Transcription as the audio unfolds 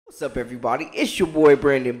What's up, everybody? It's your boy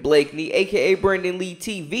Brandon Blakeney, aka Brandon Lee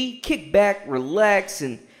TV. Kick back, relax,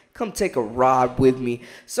 and come take a ride with me.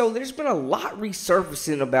 So there's been a lot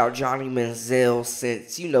resurfacing about Johnny Manziel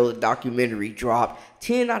since, the documentary dropped.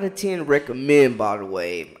 10 out of 10 recommend, by the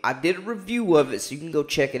way. I did a review of it, so you can go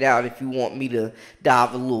check it out if you want me to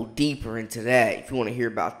dive a little deeper into that, if you want to hear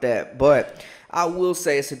about that. But I will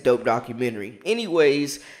say it's a dope documentary.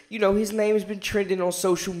 Anyways, his name has been trending on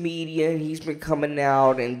social media, and he's been coming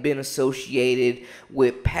out and been associated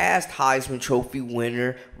with past Heisman Trophy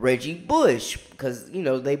winner Reggie Bullsh, because,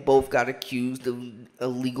 they both got accused of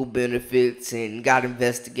illegal benefits and got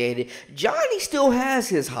investigated. Johnny still has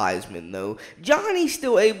his Heisman, though. Johnny's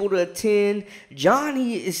still able to attend.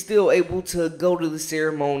 Johnny is still able to go to the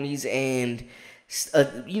ceremonies and,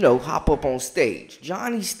 hop up on stage.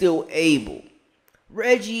 Johnny's still able.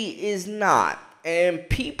 Reggie is not. And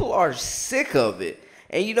people are sick of it.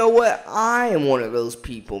 And you know what? I am one of those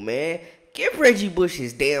people, man. Give Reggie Bullsh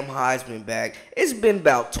his damn Heisman back. It's been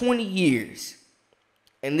about 20 years.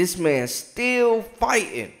 And this man's still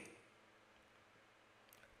fighting.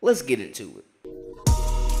 Let's get into it.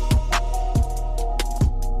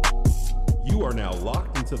 You are now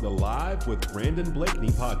locked into the Live with Brandon Blakeney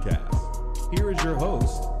podcast. Here is your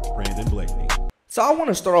host, Brandon Blakeney. So I want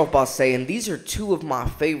to start off by saying these are two of my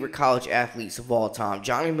favorite college athletes of all time.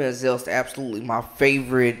 Johnny Manziel is absolutely my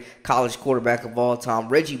favorite college quarterback of all time.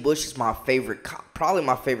 Reggie Bullsh is my favorite, probably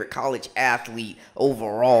my favorite college athlete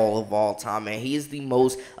overall of all time. And he is the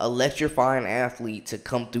most electrifying athlete to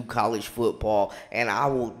come through college football. And I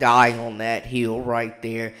will die on that hill right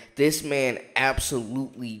there. This man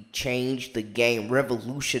absolutely changed the game,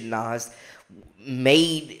 revolutionized,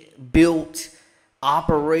 built,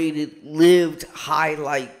 operated, lived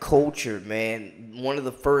highlight culture, man. One of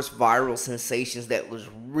the first viral sensations that was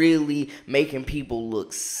really making people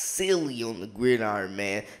look silly on the gridiron,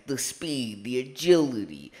 man. The speed, the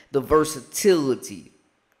agility, the versatility,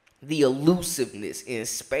 the elusiveness in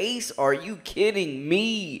space. Are you kidding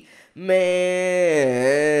me?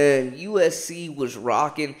 Man, USC was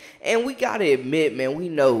rocking. And we got to admit, man, we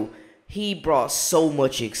know he brought so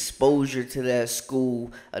much exposure to that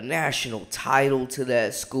school, a national title to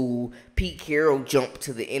that school. Pete Carroll jumped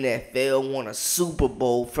to the NFL, won a Super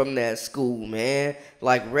Bowl from that school, man.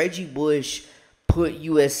 Like, Reggie Bullsh put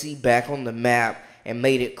USC back on the map and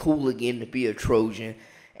made it cool again to be a Trojan.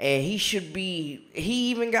 And he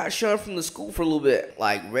even got shunned from the school for a little bit.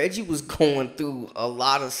 Like, Reggie was going through a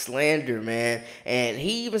lot of slander, man. And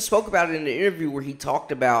he even spoke about it in the interview where he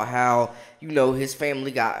talked about how, his family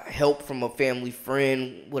got help from a family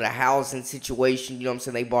friend with a housing situation.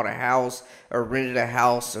 They bought a house or rented a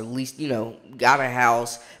house, or at least, got a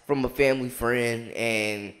house from a family friend.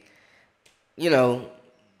 And,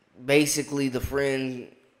 basically the friend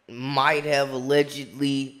might have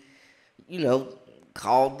allegedly,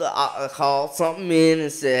 called something in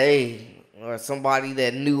and said, hey, or somebody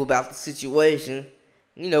that knew about the situation,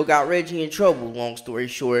 got Reggie in trouble, long story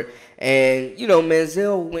short. And,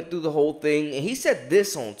 Manziel went through the whole thing, and he said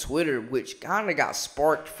this on Twitter, which kind of got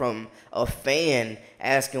sparked from a fan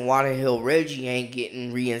asking why the hell Reggie ain't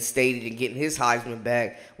getting reinstated and getting his Heisman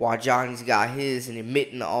back while Johnny's got his, and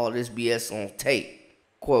admitting to all this BS on tape.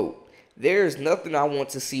 Quote, "There is nothing I want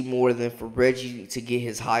to see more than for Reggie to get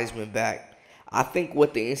his Heisman back. I think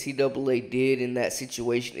what the NCAA did in that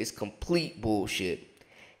situation is complete bullshit.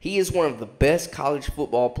 He is one of the best college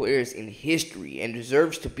football players in history and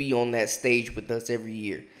deserves to be on that stage with us every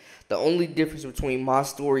year. The only difference between my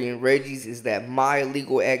story and Reggie's is that my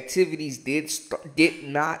illegal activities did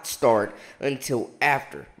not start until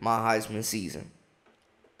after my Heisman season."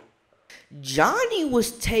 Johnny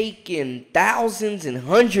was taking thousands and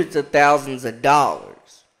hundreds of thousands of dollars.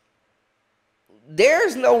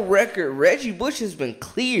 There's no record. Reggie Bullsh has been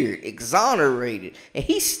cleared, exonerated, and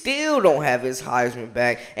he still don't have his Heisman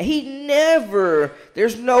back. And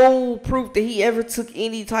there's no proof that he ever took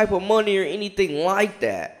any type of money or anything like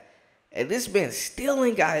that. And this man still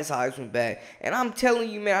ain't got his Heisman back. And I'm telling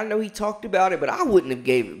you, man, I know he talked about it, but I wouldn't have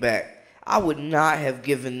gave it back. I would not have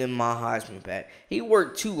given them my Heisman back. He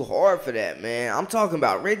worked too hard for that, man. I'm talking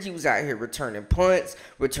about Reggie was out here returning punts,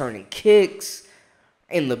 returning kicks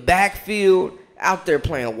in the backfield, out there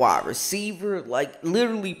playing wide receiver, like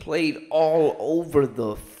literally played all over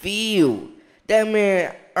the field. That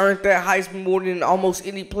man earned that Heisman more than almost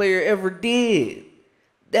any player ever did.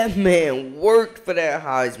 That man worked for that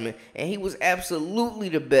Heisman, and he was absolutely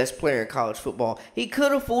the best player in college football. He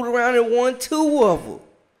could have fooled around and won 2 of them.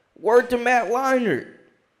 Word to Matt Leinart.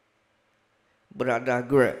 But I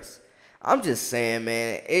digress. I'm just saying,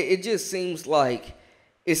 man, it just seems like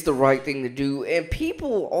it's the right thing to do. And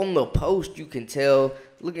people on the post, you can tell,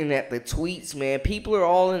 looking at the tweets, man, people are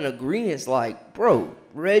all in agreement. Like, bro,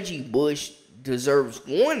 Reggie Bullsh deserves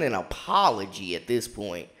an apology at this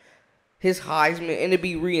point. His Heisman, and to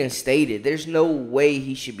be reinstated. There's no way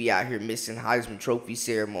he should be out here missing Heisman Trophy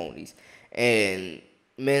ceremonies. And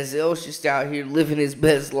Manziel's just out here living his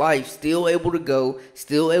best life, still able to go,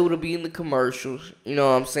 still able to be in the commercials, you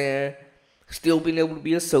know what I'm saying? Still being able to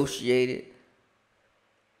be associated,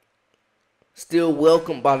 still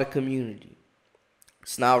welcomed by the community.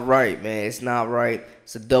 It's not right, man. It's not right.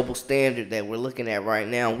 It's a double standard that we're looking at right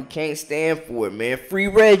now. We can't stand for it, man. Free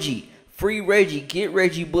Reggie. Free Reggie. Get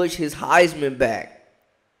Reggie Bullsh his Heisman back.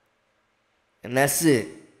 And that's it.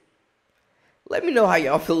 Let me know how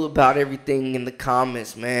y'all feel about everything in the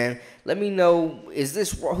comments, man. Let me know,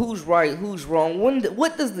 who's right, who's wrong?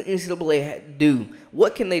 What does the NCAA do?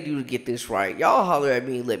 What can they do to get this right? Y'all holler at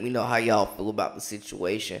me and let me know how y'all feel about the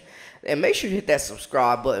situation. And make sure to hit that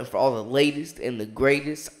subscribe button for all the latest and the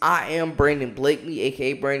greatest. I am Brandon Blakeney,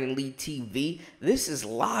 a.k.a. Brandon Lee TV. This is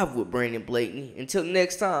Live with Brandon Blakeney. Until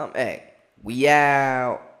next time, hey, we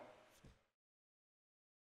out.